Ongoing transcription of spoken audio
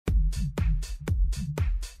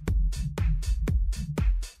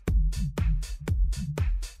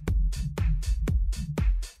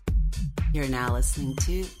You're now listening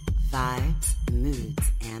to Vibes,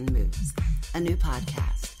 Moods, and Moves, a new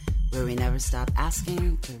podcast where we never stop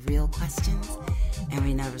asking the real questions and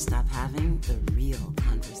we never stop having the real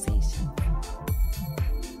conversation.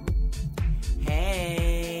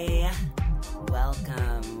 Hey,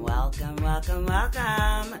 welcome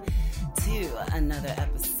to another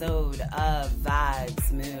episode of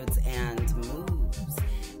Vibes, Moods, and Moves.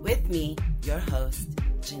 With me, your host,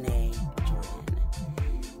 Janae Jordan.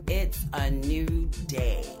 It's a new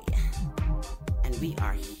day, and we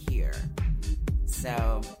are here.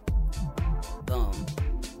 So, boom.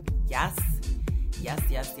 Yes.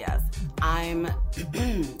 I'm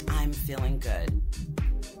feeling good,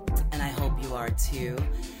 and I hope you are too.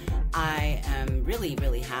 I am really,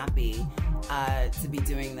 really happy to be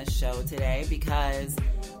doing this show today because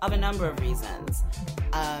of a number of reasons.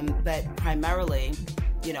 But primarily,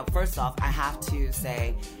 first off, I have to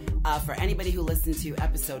say, for anybody who listened to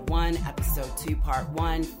episode 1, episode 2, part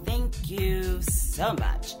 1, thank you so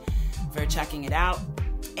much for checking it out,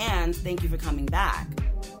 and thank you for coming back.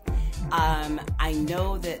 I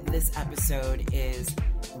know that this episode is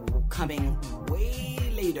coming way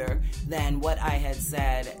later than what I had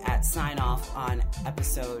said at sign off on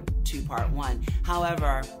episode 2, part 1.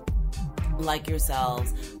 However, like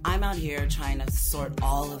yourselves, I'm out here trying to sort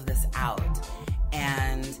all of this out.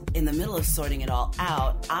 And in the middle of sorting it all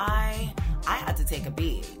out, I had to take a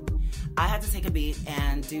beat. I had to take a beat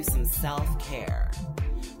and do some self-care.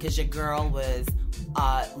 Because your girl was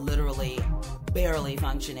literally barely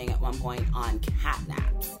functioning at one point on cat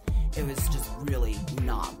naps. It was just really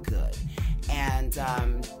not good. And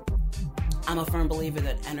I'm a firm believer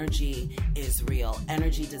that energy is real.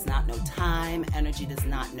 Energy does not know time. Energy does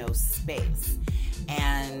not know space.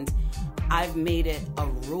 And I've made it a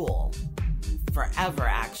rule forever,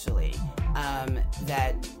 actually,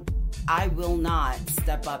 that I will not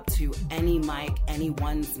step up to any mic,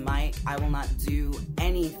 anyone's mic. I will not do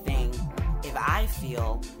anything if I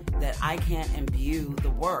feel that I can't imbue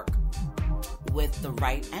the work with the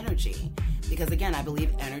right energy. Because again, I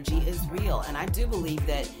believe energy is real. And I do believe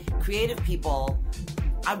that creative people,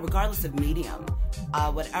 regardless of medium,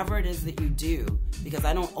 whatever it is that you do, because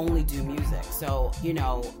I don't only do music. So,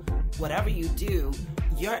 whatever you do,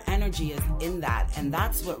 your energy is in that, and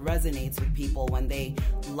that's what resonates with people when they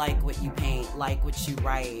like what you paint, like what you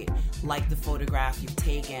write, like the photograph you've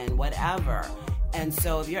taken, whatever. And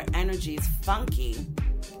so if your energy is funky,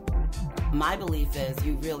 my belief is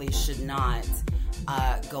you really should not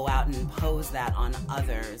go out and impose that on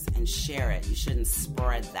others and share it. You shouldn't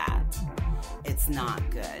spread that. It's not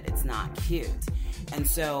good. It's not cute. And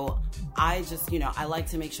so I just, I like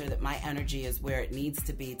to make sure that my energy is where it needs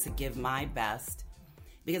to be to give my best,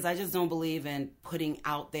 because I just don't believe in putting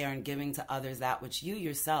out there and giving to others that which you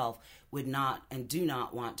yourself would not and do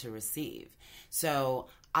not want to receive. So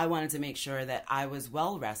I wanted to make sure that I was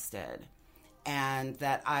well rested and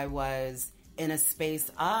that I was in a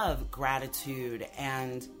space of gratitude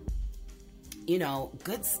and,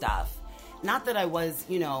 good stuff. Not that I was,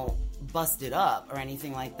 busted up or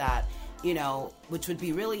anything like that, which would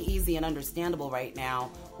be really easy and understandable right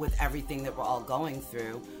now with everything that we're all going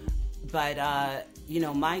through. But,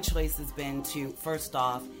 my choice has been to, first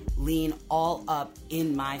off, lean all up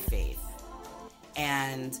in my faith.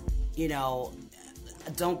 And,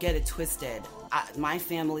 don't get it twisted. My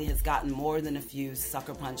family has gotten more than a few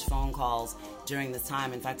sucker punch phone calls during this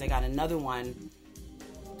time. In fact, I got another one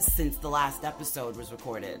since the last episode was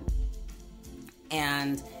recorded.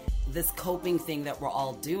 And this coping thing that we're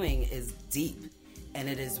all doing is deep and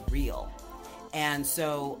it is real. And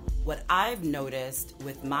so what I've noticed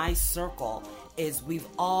with my circle is we've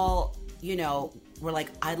all, we're like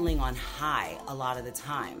idling on high a lot of the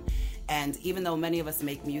time. And even though many of us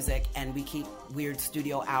make music and we keep weird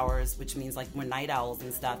studio hours, which means like we're night owls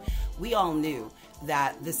and stuff, we all knew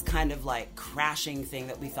that this kind of like crashing thing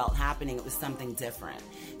that we felt happening, it was something different.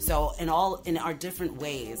 So in our different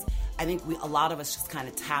ways, I think a lot of us just kind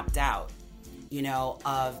of tapped out,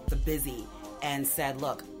 of the busy and said,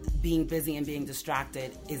 look, being busy and being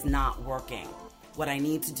distracted is not working. What I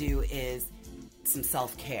need to do is some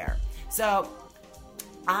self-care. So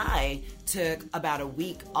I took about a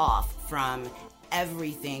week off from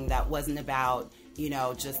everything that wasn't about,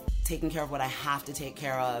 just taking care of what I have to take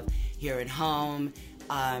care of here at home.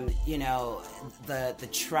 The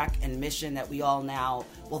trek and mission that we all now,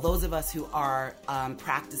 those of us who are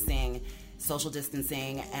practicing social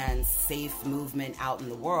distancing and safe movement out in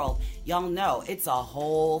the world, y'all know it's a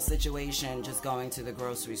whole situation just going to the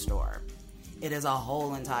grocery store. It is a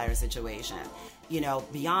whole entire situation.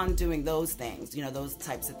 Beyond doing those things, those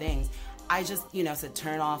types of things, I just, said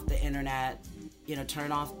turn off the internet,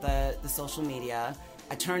 turn off the social media.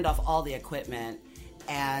 I turned off all the equipment,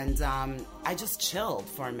 and I just chilled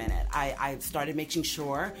for a minute. I started making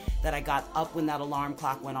sure that I got up when that alarm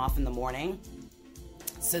clock went off in the morning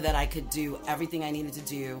so that I could do everything I needed to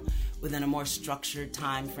do within a more structured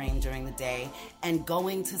time frame during the day, and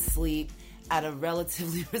going to sleep at a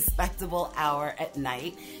relatively respectable hour at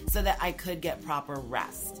night so that I could get proper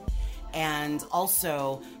rest. And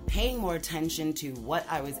also paying more attention to what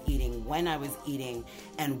I was eating, when I was eating,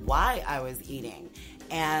 and why I was eating.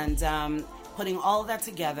 And putting all of that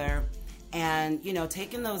together and,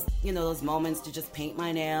 taking those moments to just paint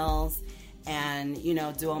my nails and,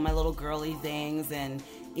 do all my little girly things and,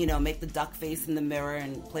 make the duck face in the mirror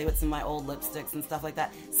and play with some of my old lipsticks and stuff like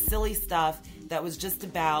that. Silly stuff that was just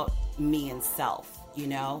about me and self,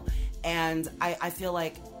 And I feel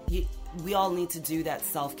like we all need to do that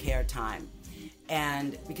self-care time.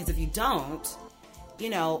 And because if you don't,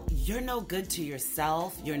 you're no good to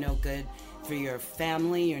yourself. You're no good for your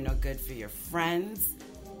family. You're no good for your friends,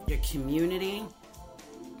 your community,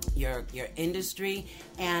 your industry.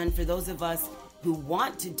 And for those of us who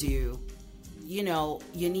want to do, you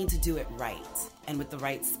need to do it right and with the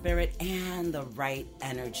right spirit and the right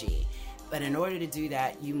energy. But in order to do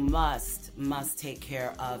that, you must take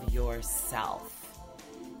care of yourself.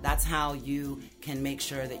 That's how you can make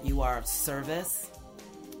sure that you are of service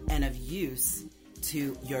and of use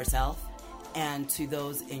to yourself and to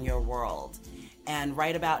those in your world. And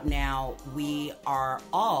right about now, we are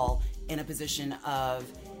all in a position of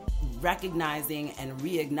recognizing and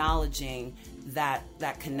re-acknowledging that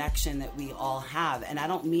connection that we all have. And I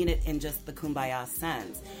don't mean it in just the kumbaya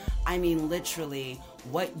sense. I mean literally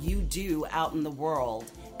what you do out in the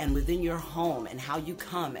world and within your home and how you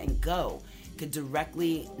come and go could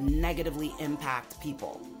directly negatively impact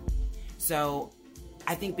people. So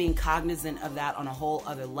I think being cognizant of that on a whole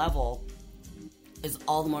other level is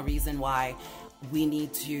all the more reason why we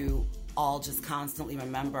need to all just constantly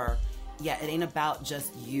remember, it ain't about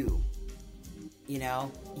just you.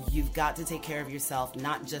 You've got to take care of yourself,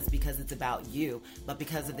 not just because it's about you, but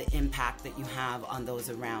because of the impact that you have on those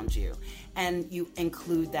around you. And you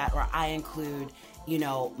include that, or I include,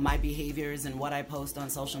 my behaviors and what I post on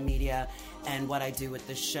social media and what I do with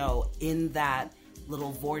the show in that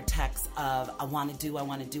little vortex of I want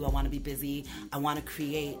to be busy, I want to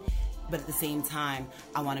create, but at the same time,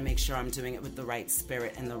 I want to make sure I'm doing it with the right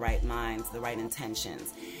spirit and the right minds, the right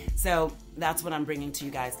intentions. So that's what I'm bringing to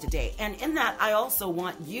you guys today. And in that, I also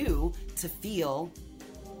want you to feel,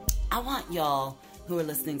 I want y'all who are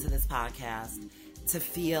listening to this podcast to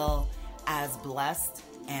feel as blessed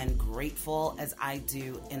and grateful as I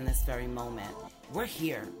do in this very moment. We're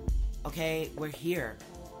here, okay? We're here.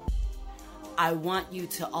 I want you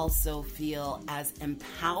to also feel as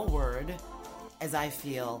empowered as I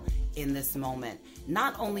feel in this moment.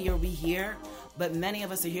 Not only are we here, but many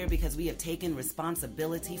of us are here because we have taken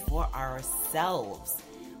responsibility for ourselves.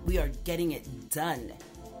 We are getting it done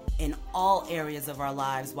in all areas of our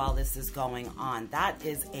lives while this is going on. That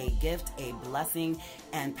is a gift, a blessing,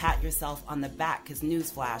 and pat yourself on the back, because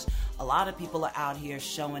newsflash, a lot of people are out here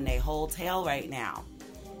showing their whole tail right now,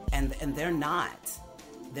 and they're not.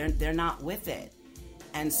 They're not with it.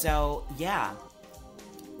 And so,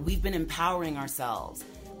 we've been empowering ourselves.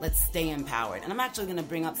 Let's stay empowered. And I'm actually going to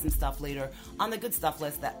bring up some stuff later on the good stuff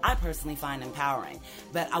list that I personally find empowering.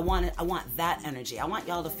 But I want that energy. I want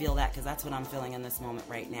y'all to feel that, because that's what I'm feeling in this moment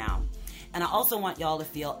right now. And I also want y'all to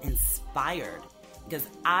feel inspired, because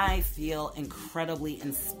I feel incredibly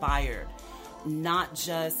inspired. Not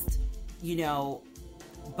just,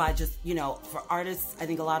 by just, for artists, I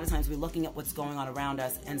think a lot of times we're looking at what's going on around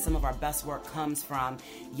us, and some of our best work comes from,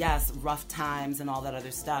 yes, rough times and all that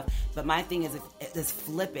other stuff. But my thing is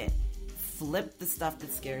flip it. Flip the stuff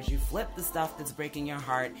that scares you. Flip the stuff that's breaking your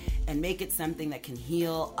heart and make it something that can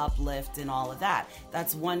heal, uplift, and all of that.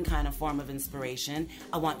 That's one kind of form of inspiration.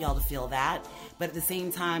 I want y'all to feel that. But at the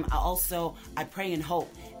same time, I pray and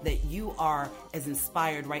hope that you are as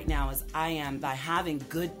inspired right now as I am by having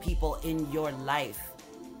good people in your life.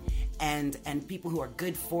 And people who are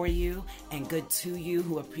good for you and good to you,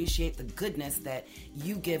 who appreciate the goodness that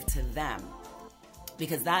you give to them.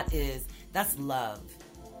 Because that's love,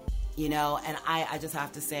 and I just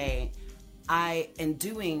have to say, in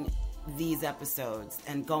doing these episodes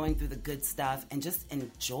and going through the good stuff and just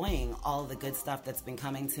enjoying all the good stuff that's been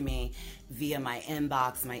coming to me via my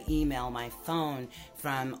inbox, my email, my phone,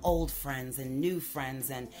 from old friends and new friends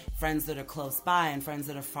and friends that are close by and friends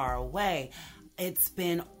that are far away, it's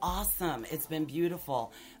been awesome. It's been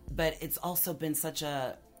beautiful. But it's also been such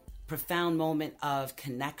a profound moment of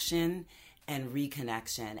connection and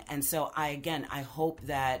reconnection. And so I hope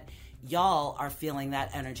that y'all are feeling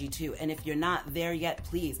that energy too. And if you're not there yet,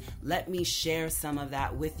 please let me share some of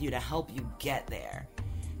that with you to help you get there.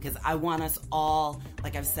 Because I want us all,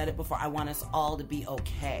 like I've said it before, I want us all to be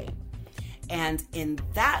okay. And in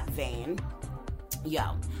that vein,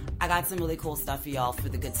 I got some really cool stuff for y'all for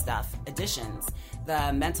the Good Stuff editions.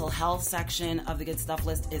 The mental health section of the Good Stuff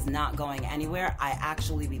list is not going anywhere. I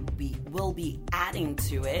actually will be adding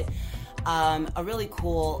to it a really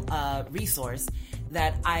cool resource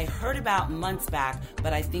that I heard about months back,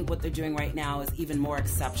 but I think what they're doing right now is even more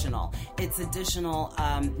exceptional. It's additional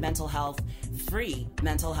free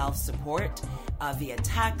mental health support via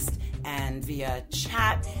text and via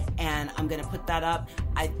chat, and I'm going to put that up.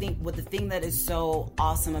 I think the thing that is so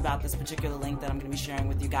awesome about this particular link that I'm going to be sharing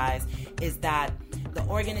with you guys is that the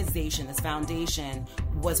organization, this foundation,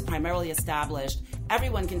 was primarily established.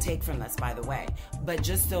 Everyone can take from this, by the way, but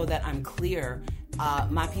just so that I'm clear,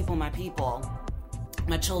 my people, my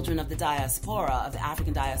children of the diaspora, of the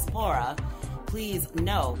African diaspora, please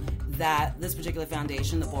know that this particular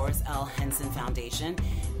foundation, the Boris L. Henson Foundation,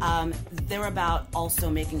 they're about also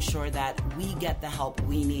making sure that we get the help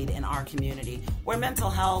we need in our community, where mental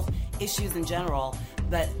health issues in general,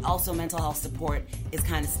 but also mental health support is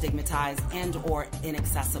kind of stigmatized and or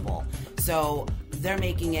inaccessible. So they're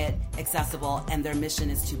making it accessible, and their mission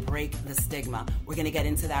is to break the stigma. We're going to get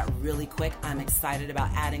into that really quick. I'm excited about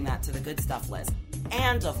adding that to the Good Stuff list.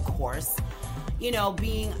 And of course,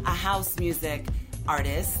 being a house music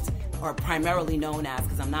artist, or primarily known as,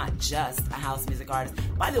 because I'm not just a house music artist.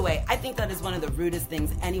 By the way, I think that is one of the rudest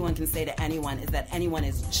things anyone can say to anyone, is that anyone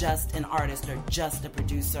is just an artist or just a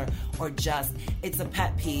producer it's a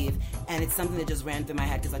pet peeve, and it's something that just ran through my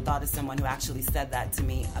head because I thought of someone who actually said that to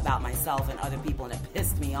me about myself and other people, and it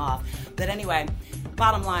pissed me off. But anyway,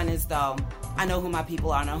 bottom line is though, I know who my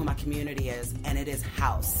people are, I know who my community is, and it is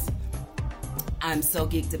house. I'm so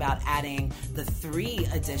geeked about adding the 3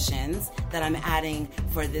 additions that I'm adding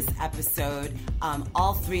for this episode.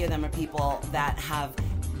 All 3 of them are people that have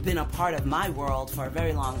been a part of my world for a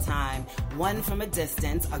very long time. One from a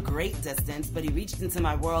distance, a great distance, but he reached into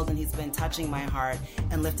my world and he's been touching my heart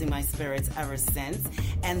and lifting my spirits ever since.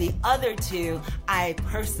 And the other 2 I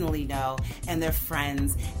personally know, and they're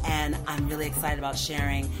friends, and I'm really excited about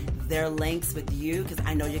sharing their links with you because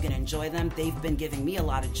I know you're going to enjoy them. They've been giving me a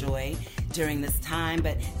lot of joy during this time,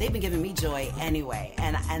 but they've been giving me joy anyway,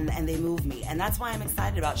 and they move me. And that's why I'm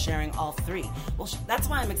excited about sharing all 3. Well, that's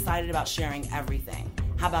why I'm excited about sharing everything.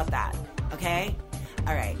 How about that? Okay?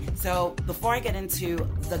 All right. So before I get into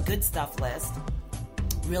the Good Stuff list,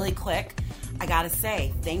 really quick, I gotta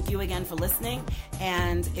say thank you again for listening.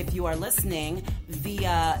 And if you are listening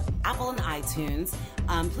via Apple and iTunes,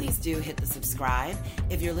 please do hit the subscribe.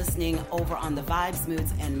 If you're listening over on the Vibes,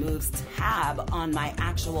 Moods, and Moves tab on my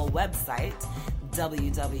actual website,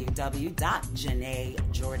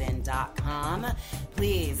 www.JanaeJordan.com.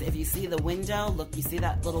 Please, if you see the window, you see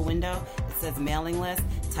that little window that says mailing list,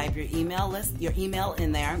 type your email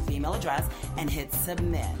in there, the email address, and hit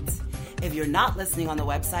submit. If you're not listening on the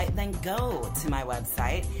website, then go to my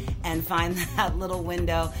website and find that little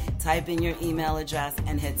window, type in your email address,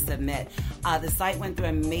 and hit submit. The site went through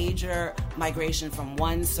a major migration from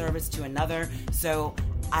one service to another, so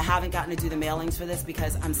I haven't gotten to do the mailings for this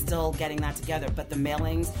because I'm still getting that together, but the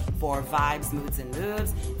mailings for Vibes, Moods, and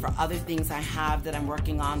Moves, for other things I have that I'm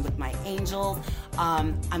working on with my angels,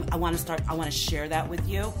 I want to share that with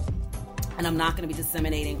you. And I'm not going to be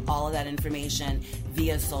disseminating all of that information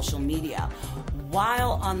via social media.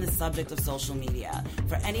 While on the subject of social media,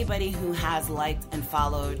 for anybody who has liked and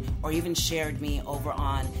followed or even shared me over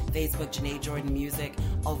on Facebook, Janae Jordan Music,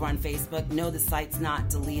 over on Facebook, no, the site's not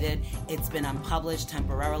deleted. It's been unpublished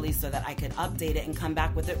temporarily so that I could update it and come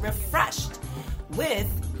back with it refreshed with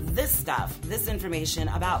this stuff, this information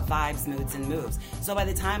about Vibes, Moods, and Moves. So by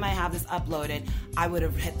the time I have this uploaded, I would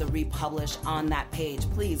have hit the republish on that page.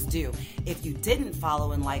 Please do. If you didn't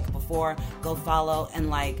follow and like before, go follow and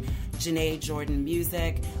like Janae Jordan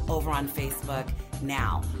Music over on Facebook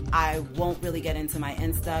now. I won't really get into my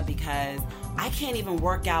Insta because I can't even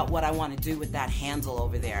work out what I want to do with that handle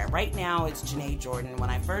over there. Right now, it's Janae Jordan. When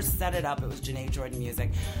I first set it up, it was Janae Jordan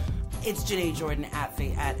Music. It's Janae Jordan at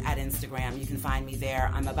Instagram. You can find me there.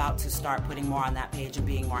 I'm about to start putting more on that page and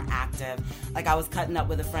being more active. Like, I was cutting up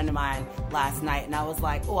with a friend of mine last night, and I was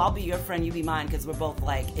like, oh, I'll be your friend, you be mine, because we're both,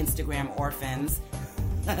 like, Instagram orphans.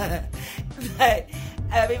 But,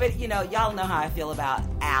 everybody, y'all know how I feel about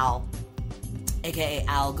Al, aka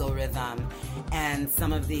Algorithm. and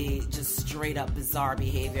some of the just straight up bizarre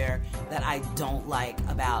behavior that I don't like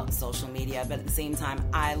about social media. But at the same time,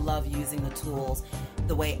 I love using the tools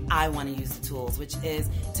the way I want to use the tools, which is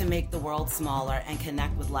to make the world smaller and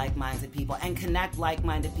connect with like-minded people and connect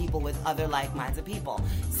like-minded people with other like-minded people.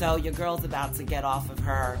 So your girl's about to get off of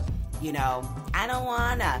her, I don't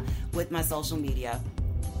wanna with my social media,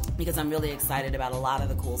 because I'm really excited about a lot of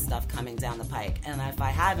the cool stuff coming down the pike. And if I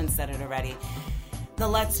haven't said it already, the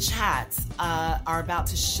Let's Chats are about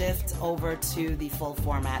to shift over to the full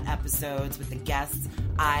format episodes with the guests.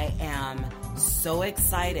 I am so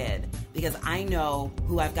excited because I know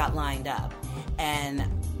who I've got lined up. And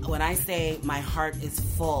when I say my heart is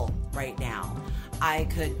full right now, I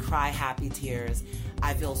could cry happy tears.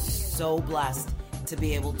 I feel so blessed to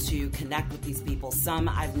be able to connect with these people. Some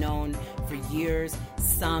I've known for years,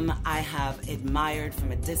 some I have admired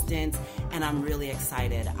from a distance, and I'm really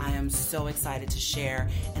excited. I am so excited to share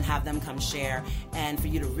and have them come share, and for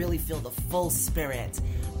you to really feel the full spirit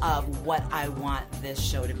of what I want this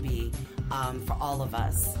show to be for all of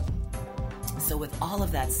us. So with all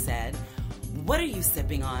of that said, what are you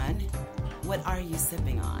sipping on? What are you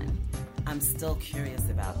sipping on? I'm still curious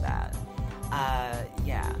about that.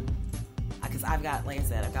 Yeah. Because I've got, like I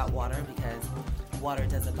said, I've got water, because water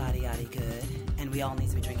does a body good, and we all need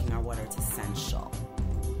to be drinking our water. It's essential.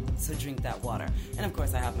 So drink that water. And of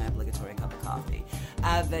course, I have my obligatory cup of coffee.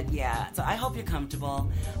 But yeah, so I hope you're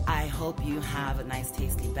comfortable. I hope you have a nice,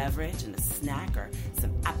 tasty beverage and a snack or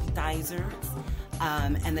some appetizers,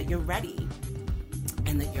 and that you're ready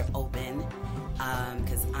and that you're open.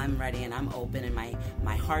 Because I'm ready and I'm open, and my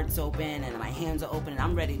heart's open and my hands are open, and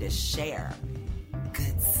I'm ready to share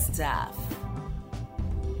good stuff.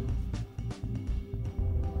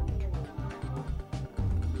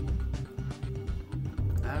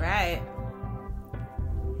 All right.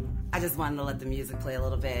 I just wanted to let the music play a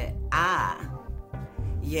little bit.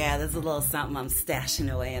 Yeah, there's a little something I'm stashing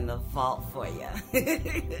away in the vault for you.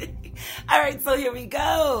 All right, so here we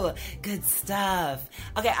go. Good stuff.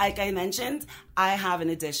 Okay, like I mentioned, I have an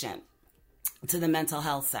addition to the mental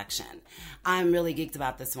health section. I'm really geeked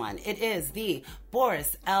about this one. It is the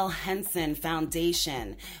Boris L. Henson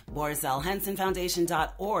Foundation,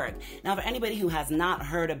 BorisLHensonFoundation.org. Now, for anybody who has not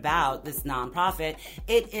heard about this nonprofit,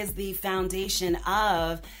 it is the foundation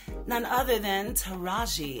of none other than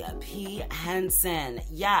Taraji P. Henson.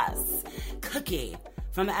 Yes, Cookie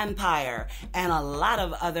from Empire, and a lot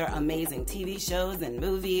of other amazing TV shows and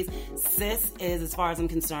movies. Sis is, as far as I'm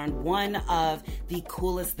concerned, one of the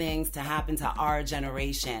coolest things to happen to our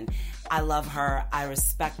generation. I love her, I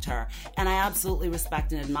respect her, and I absolutely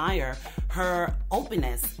respect and admire her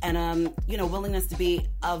openness and willingness to be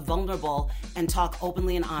vulnerable and talk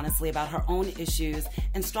openly and honestly about her own issues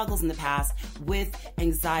and struggles in the past with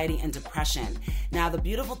anxiety and depression. Now, the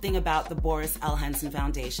beautiful thing about the Boris L. Henson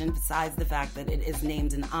Foundation, besides the fact that it is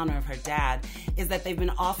named in honor of her dad, is that they've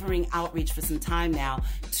been offering outreach for some time now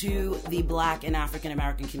to the Black and African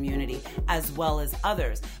American community as well as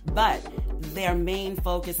others. But their main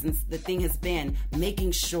focus and the thing has been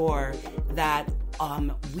making sure that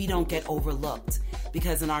we don't get overlooked,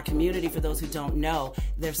 because in our community, for those who don't know,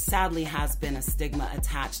 there sadly has been a stigma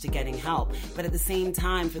attached to getting help. But at the same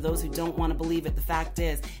time, for those who don't want to believe it, the fact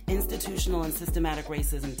is institutional and systematic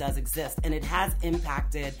racism does exist, and it has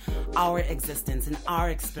impacted our existence and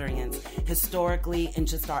our experience historically in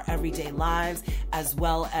just our everyday lives, as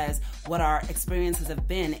well as what our experiences have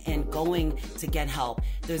been in going to get help.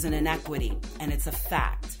 There's an inequity, and it's a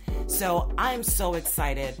fact. So I'm so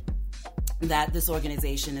excited that this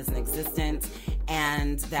organization is in existence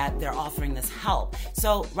and that they're offering this help.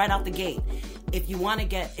 So right out the gate, if you want to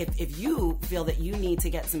get, if you feel that you need to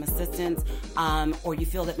get some assistance, or you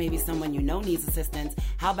feel that maybe someone you know needs assistance,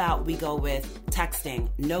 how about we go with texting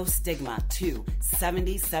No Stigma to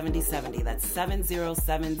 707070. That's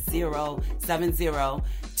 707070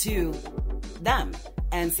 to them,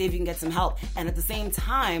 and see if you can get some help. And at the same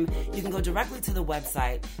time, you can go directly to the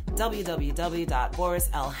website,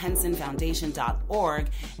 www.borislhensonfoundation.org,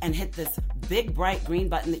 and hit this big bright green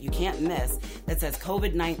button that you can't miss that says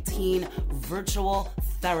COVID-19 Virtual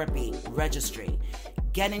Therapy Registry.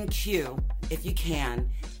 Get in queue if you can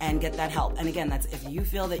and get that help. And again, that's if you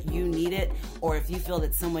feel that you need it, or if you feel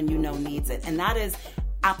that someone you know needs it. And that is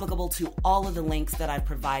applicable to all of the links that I've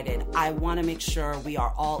provided. I want to make sure we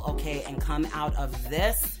are all okay and come out of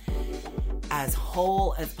this as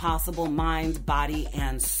whole as possible, mind, body,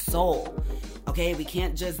 and soul. Okay, we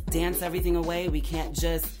can't just dance everything away. We can't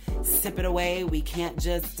just sip it away. We can't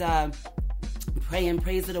just pray and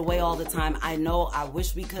praise it away all the time. I know, I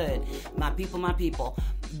wish we could. My people.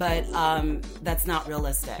 But that's not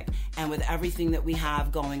realistic. And with everything that we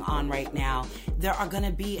have going on right now, there are going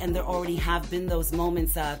to be, and there already have been, those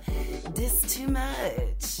moments of, this too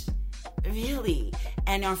much. Really.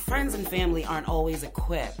 And our friends and family aren't always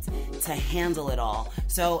equipped to handle it all.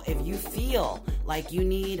 So if you feel like you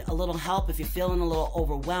need a little help, if you're feeling a little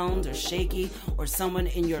overwhelmed or shaky, or someone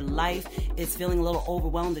in your life is feeling a little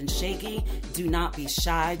overwhelmed and shaky, do not be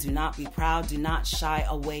shy, do not be proud, do not shy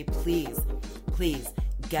away, please. Please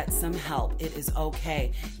get some help. It is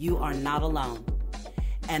okay. You are not alone.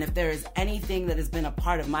 And if there is anything that has been a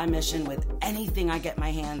part of my mission with anything I get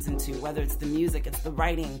my hands into, whether it's the music, it's the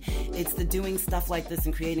writing, it's the doing stuff like this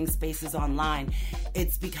and creating spaces online,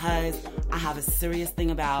 it's because I have a serious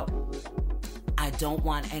thing about, I don't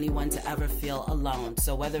want anyone to ever feel alone.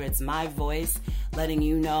 So whether it's my voice letting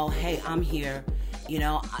you know, hey, I'm here,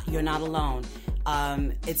 you're not alone.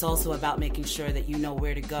 It's also about making sure that you know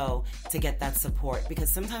where to go to get that support, because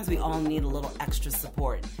sometimes we all need a little extra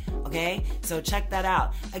support, okay? So check that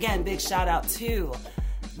out. Again, big shout out to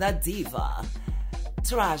the diva,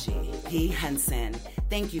 Taraji P. Henson.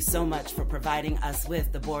 Thank you so much for providing us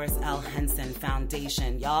with the Boris L. Henson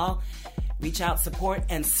Foundation. Y'all, reach out, support,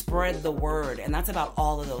 and spread the word. And that's about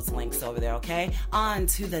all of those links over there, okay? On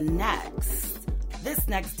to the next. This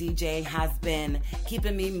next DJ has been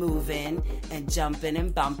keeping me moving and jumping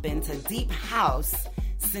and bumping to deep house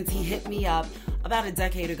since he hit me up about a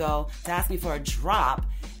decade ago to ask me for a drop.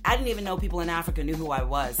 I didn't even know people in Africa knew who I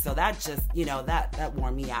was. So that just, that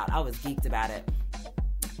wore me out. I was geeked about it.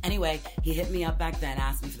 Anyway, he hit me up back then,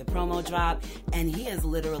 asked me for the promo drop, and he has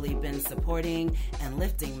literally been supporting and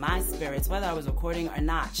lifting my spirits, whether I was recording or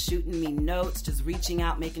not, shooting me notes, just reaching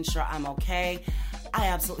out, making sure I'm okay. I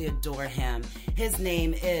absolutely adore him. His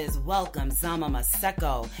name is Welcome Zama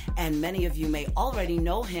Maseko, and many of you may already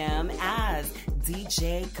know him as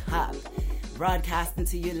DJ Cup, broadcasting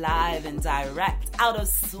to you live and direct out of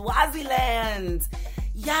Swaziland.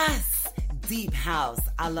 Yes, deep house.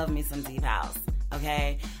 I love me some deep house.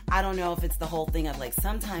 Okay, I don't know if it's the whole thing of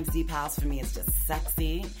sometimes deep house for me is just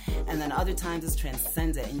sexy, and then other times it's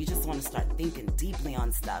transcendent and you just want to start thinking deeply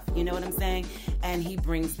on stuff. You know what I'm saying? And he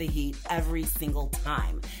brings the heat every single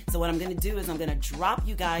time. So what I'm going to do is I'm going to drop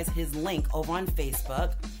you guys his link over on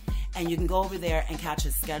Facebook, and you can go over there and catch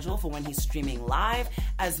his schedule for when he's streaming live,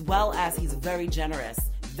 as well as he's very generous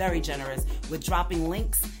with dropping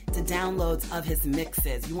links to downloads of his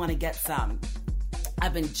mixes. You want to get some.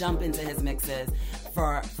 I've been jumping to his mixes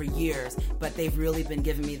for years, but they've really been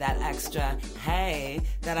giving me that extra hey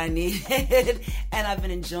that I needed, and I've been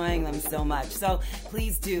enjoying them so much. So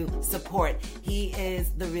please do support. He is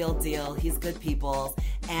the real deal. He's good people,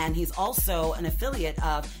 and he's also an affiliate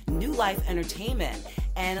of New Life Entertainment,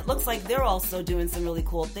 and it looks like they're also doing some really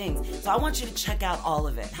cool things. So I want you to check out all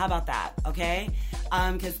of it. How about that, okay?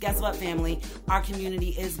 Because guess what, family? Our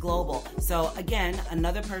community is global. So again,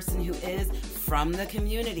 another person who is from the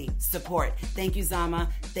community. Support. Thank you, Zama.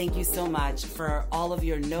 Thank you so much for all of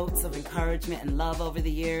your notes of encouragement and love over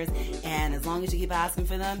the years. And as long as you keep asking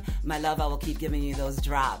for them, my love, I will keep giving you those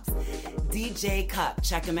drops. DJ Cup,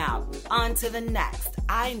 check him out. On to the next.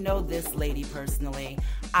 I know this lady personally.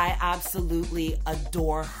 I absolutely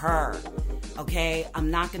adore her. Okay? I'm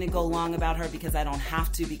not going to go long about her because I don't have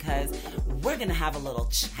to, because we're going to have a little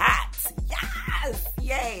chat. Yes!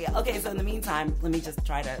 Yay! Okay, so in the meantime, let me just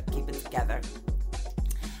try to keep it together.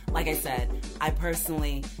 Like I said, I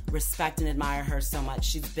personally respect and admire her so much.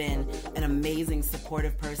 She's been an amazing,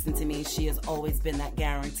 supportive person to me. She has always been that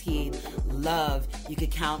guaranteed love you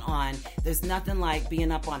could count on. There's nothing like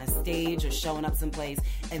being up on a stage or showing up someplace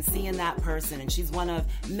and seeing that person. And she's one of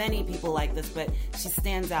many people like this, but she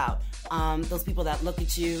stands out. Those people that look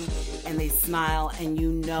at you and they smile and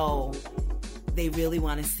you know they really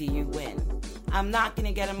want to see you win. I'm not going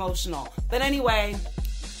to get emotional. But anyway,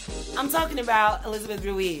 I'm talking about Elizabeth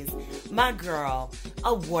Ruiz, my girl,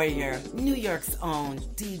 a warrior, New York's own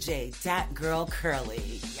DJ, that girl Curly.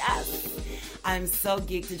 Yes, I'm so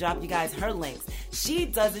geeked to drop you guys her links. She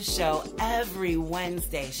does a show every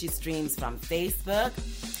Wednesday. She streams from Facebook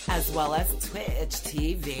as well as Twitch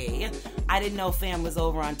TV. I didn't know fam was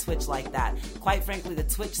over on Twitch like that. Quite frankly, the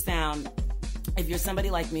Twitch sound, if you're somebody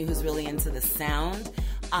like me who's really into the sound,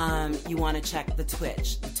 you want to check the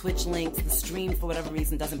Twitch. The Twitch links. The stream, for whatever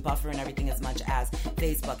reason, doesn't buffer and everything as much as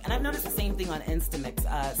Facebook. And I've noticed the same thing on Instamix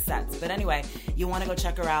sets. But anyway, you want to go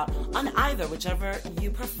check her out on either, whichever you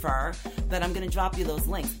prefer. But I'm going to drop you those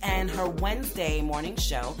links. And her Wednesday morning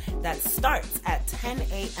show that starts at 10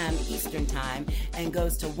 a.m. Eastern Time and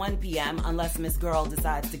goes to 1 p.m. unless Miss Girl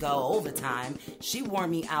decides to go overtime. She wore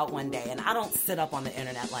me out one day, and I don't sit up on the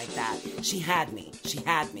internet like that. She had me.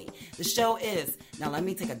 The show is, now let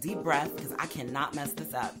me take a deep breath because I cannot mess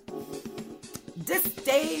this up. This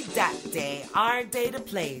day, that day, our day to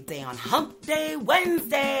play day on Hump Day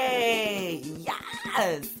Wednesday.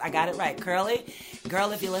 Yes, I got it right. Curly,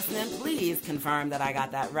 girl, if you're listening, please confirm that I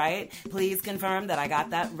got that right. Please confirm that I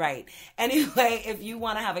got that right. Anyway, if you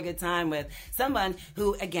want to have a good time with someone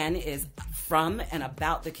who, again, is from and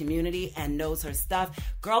about the community and knows her stuff,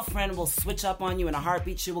 girlfriend will switch up on you in a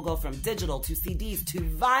heartbeat. She will go from digital to CDs to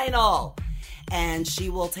vinyl. And she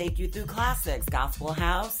will take you through classics, gospel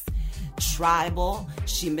house, tribal.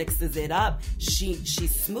 She mixes it up.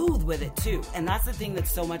 She's smooth with it too, and that's the thing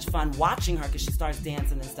that's so much fun watching her, because she starts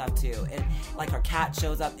dancing and stuff too. It, like, her cat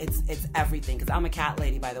shows up. It's everything, because I'm a cat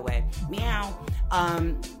lady, by the way. Meow.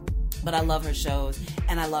 But I love her shows,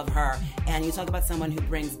 and I love her. And you talk about someone who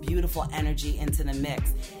brings beautiful energy into the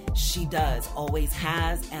mix. She does, always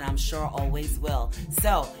has, and I'm sure always will.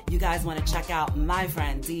 So, you guys want to check out my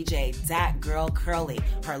friend DJ Dat Girl Curly.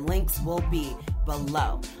 Her links will be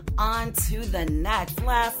below. On to the next,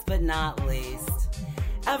 last but not least.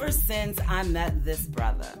 Ever since I met this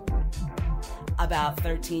brother about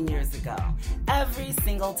 13 years ago, every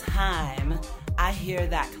single time I hear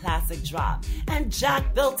that classic drop, and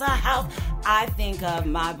Jack built a house, I think of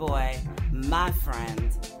my boy, my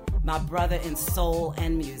friend, my brother in soul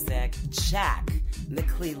and music, Jack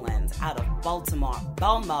McClelland, out of Baltimore,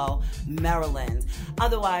 Balmo, Maryland,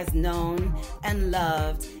 otherwise known and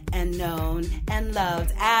loved and known and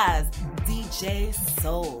loved as DJ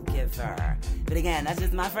Soul Giver. But again, that's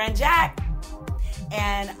just my friend Jack.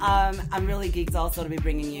 And I'm really geeked also to be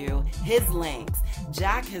bringing you his links.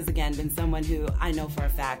 Jack has, again, been someone who I know for a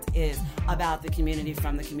fact is about the community,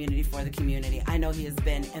 from the community, for the community. I know he has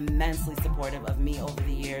been immensely supportive of me over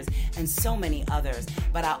the years and so many others.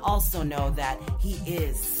 But I also know that he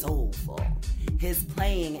is soulful. His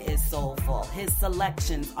playing is soulful. His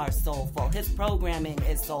selections are soulful. His programming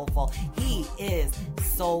is soulful. He is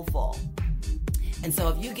soulful. And so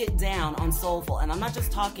if you get down on soulful, and I'm not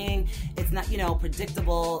just talking, it's not,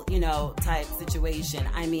 predictable, type situation.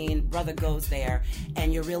 I mean, brother goes there,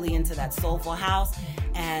 and you're really into that soulful house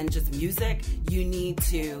and just music, you need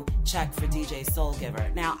to check for DJ Soul Giver.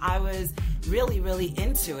 Now, I was really, really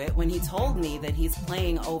into it when he told me that he's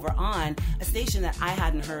playing over on a station that I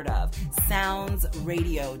hadn't heard of,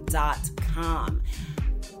 soundsradio.com.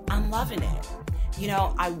 I'm loving it.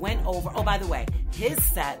 I went over, oh, by the way, his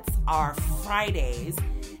sets are Fridays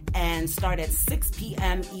and start at 6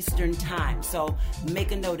 p.m. Eastern Time. So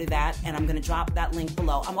make a note of that, and I'm going to drop that link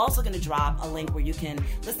below. I'm also going to drop a link where you can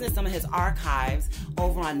listen to some of his archives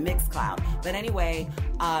over on Mixcloud. But anyway,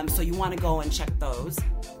 so you want to go and check those.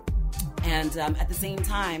 And at the same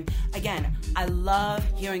time, again, I love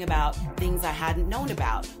hearing about things I hadn't known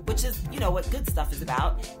about, which is, what good stuff is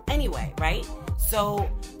about anyway, right? So,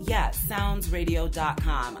 yeah,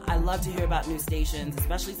 soundsradio.com. I love to hear about new stations,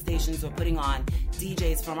 especially stations who are putting on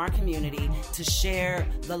DJs from our community to share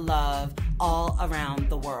the love all around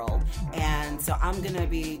the world. And so I'm going to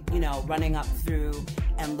be, running up through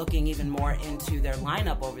and looking even more into their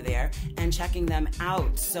lineup over there and checking them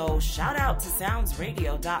out. So shout out to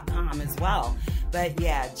soundsradio.com as well. But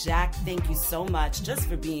yeah, Jack, thank you so much just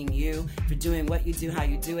for being you, for doing what you do, how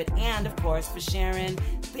you do it, and of course for sharing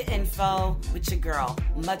the info with your girl.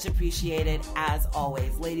 Much appreciated as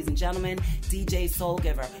always. Ladies and gentlemen, DJ Soul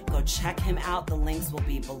Giver. Go check him out. The links will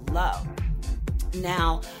be below.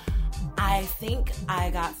 Now, I think I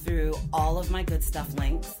got through all of my good stuff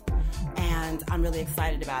links, and I'm really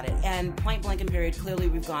excited about it. And point blank and period, clearly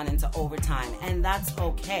we've gone into overtime, and that's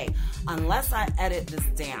okay, unless I edit this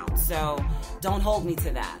down. So don't hold me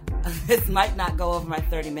to that. This might not go over my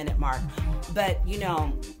 30-minute mark, but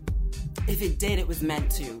if it did, it was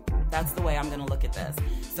meant to. That's the way I'm going to look at this.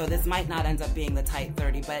 So this might not end up being the tight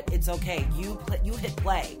 30, but it's okay. You hit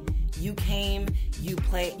play. You came, you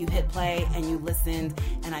hit play, and you listened,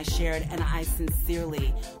 and I shared, and I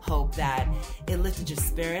sincerely hope that it lifted your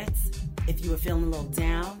spirits. If you were feeling a little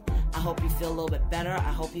down, I hope you feel a little bit better.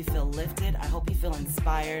 I hope you feel lifted. I hope you feel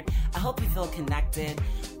inspired. I hope you feel connected.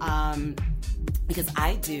 Because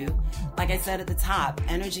I do. Like I said at the top,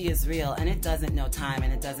 energy is real, and it doesn't know time,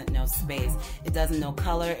 and it doesn't know space. It doesn't know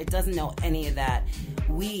color. It doesn't know any of that.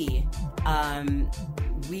 We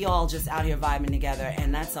we all just out here vibing together,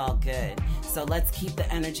 and that's all good. So let's keep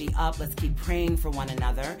the energy up. Let's keep praying for one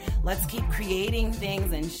another. Let's keep creating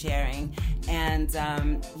things and sharing. And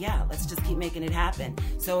let's just keep making it happen.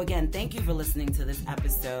 So again, thank you for listening to this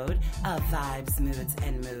episode of Vibes, Moods,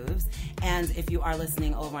 and Moves. And if you are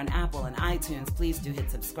listening over on Apple and iTunes, please do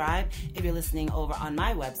hit subscribe. If you're listening over on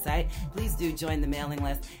my website, please do join the mailing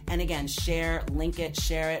list. And again, share, link it,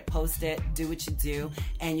 share it, post it, do what you do.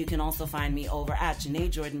 And you can also find me over at Janae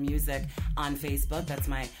Jordan Music on Facebook. That's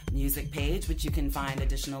my music page, which you can find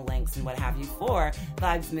additional links and what have you for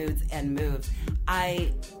Vibes, Moods, and Moves.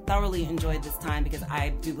 I thoroughly enjoyed this time because I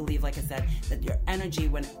do believe, like I said, that your energy,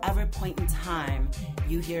 whenever point in time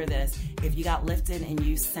you hear this, if you got lifted and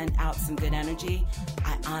you sent out some good energy,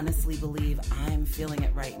 I honestly believe I'm feeling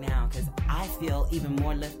it right now because I feel even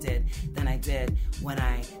more lifted than I did when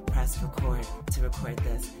I pressed record to record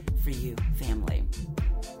this for you, family.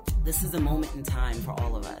 This is a moment in time for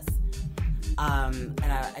all of us. And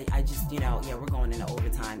I just, we're going into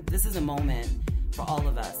overtime. This is a moment for all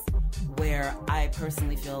of us where I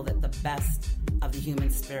personally feel that the best of the human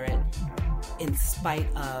spirit, in spite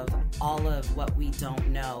of all of what we don't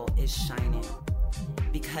know, is shining.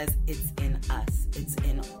 Because it's in us. It's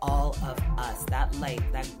in all of us. That light,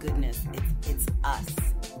 that goodness, it's us.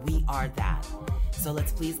 We are that. So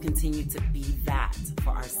let's please continue to be that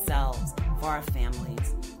for ourselves, for our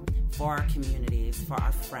families, for our communities, for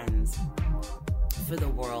our friends, for the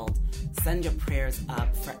world. Send your prayers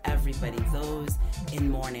up for everybody, those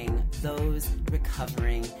in mourning, those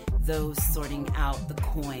recovering, those sorting out the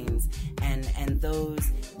coins, and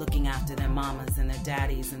those looking after their mamas and their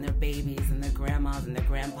daddies and their babies and their grandmas and their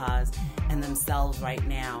grandpas and themselves right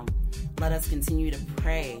now. Let us continue to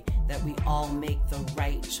pray that we all make the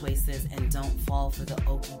right choices and don't fall for the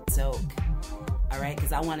okie doke. All right,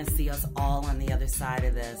 because I want to see us all on the other side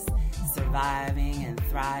of this, surviving and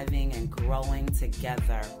thriving and growing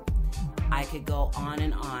together. I could go on,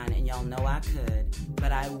 and y'all know I could,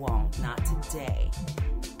 but I won't, not today.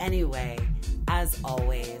 Anyway, as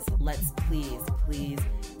always, let's please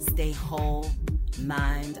stay whole,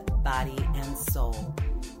 mind, body, and soul.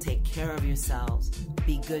 Take care of yourselves.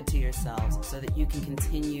 Be good to yourselves so that you can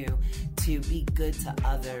continue to be good to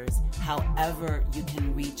others, however you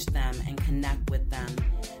can reach them and connect with them.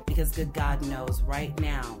 Because good God knows right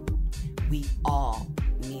now, we all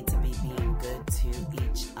need to be being good to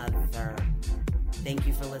each other. Thank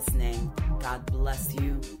you for listening. God bless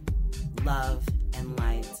you. Love and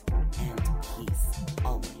light and peace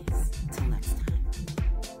always. Till next time.